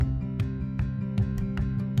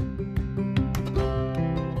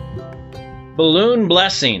Balloon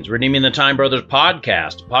Blessings, Redeeming the Time Brothers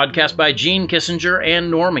podcast. A podcast by Gene Kissinger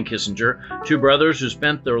and Norman Kissinger, two brothers who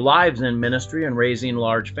spent their lives in ministry and raising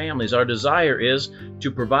large families. Our desire is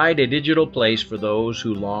to provide a digital place for those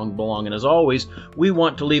who long belong. And as always, we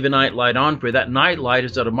want to leave a night light on for you. That night light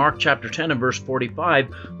is out of Mark chapter 10 and verse 45,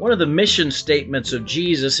 one of the mission statements of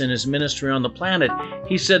Jesus in his ministry on the planet.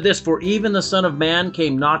 He said this, "For even the Son of Man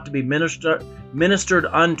came not to be ministered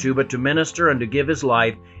unto, but to minister and to give his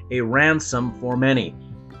life a ransom for many."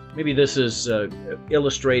 Maybe this is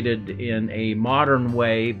illustrated in a modern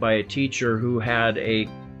way by a teacher who had a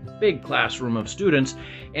big classroom of students,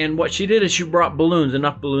 and what she did is she brought balloons,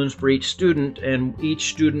 enough balloons for each student, and each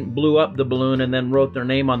student blew up the balloon and then wrote their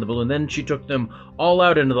name on the balloon. Then she took them all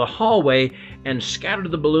out into the hallway and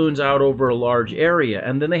scattered the balloons out over a large area,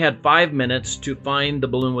 and then they had 5 minutes to find the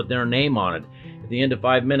balloon with their name on it. At the end of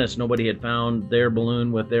 5 minutes, nobody had found their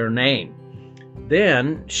balloon with their name.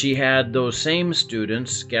 Then she had those same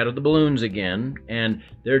students scatter the balloons again, and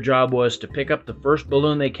their job was to pick up the first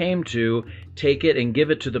balloon they came to, take it, and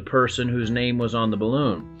give it to the person whose name was on the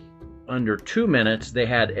balloon. Under 2 minutes, they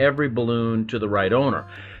had every balloon to the right owner.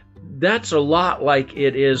 That's a lot like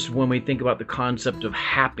it is when we think about the concept of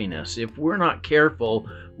happiness. If we're not careful,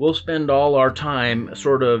 we'll spend all our time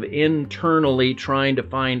sort of internally trying to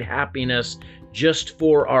find happiness just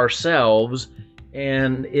for ourselves,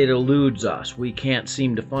 and it eludes us. We can't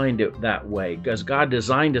seem to find it that way because God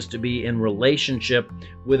designed us to be in relationship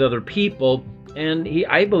with other people, and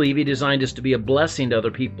I believe He designed us to be a blessing to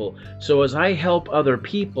other people. So as I help other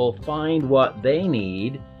people find what they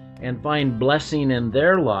need and find blessing in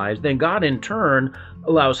their lives, then God in turn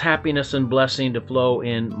allows happiness and blessing to flow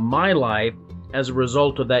in my life as a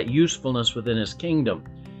result of that usefulness within His kingdom.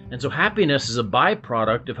 And so happiness is a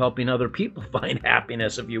byproduct of helping other people find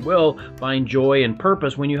happiness, if you will, find joy and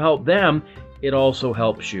purpose. When you help them, it also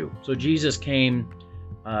helps you. So Jesus came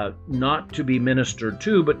not to be ministered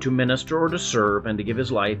to, but to minister or to serve and to give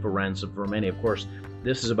His life a ransom for many. Of course,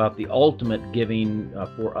 this is about the ultimate giving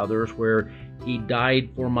for others, where He died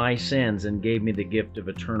for my sins and gave me the gift of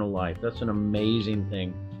eternal life. That's an amazing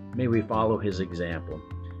thing. May we follow His example.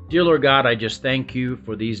 Dear Lord God, I just thank You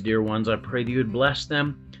for these dear ones. I pray that You would bless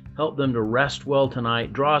them. Help them to rest well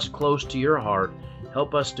tonight. Draw us close to Your heart.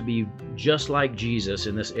 Help us to be just like Jesus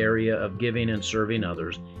in this area of giving and serving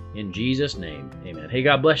others. In Jesus' name, amen. Hey,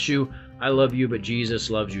 God bless you. I love you, but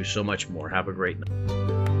Jesus loves you so much more. Have a great night.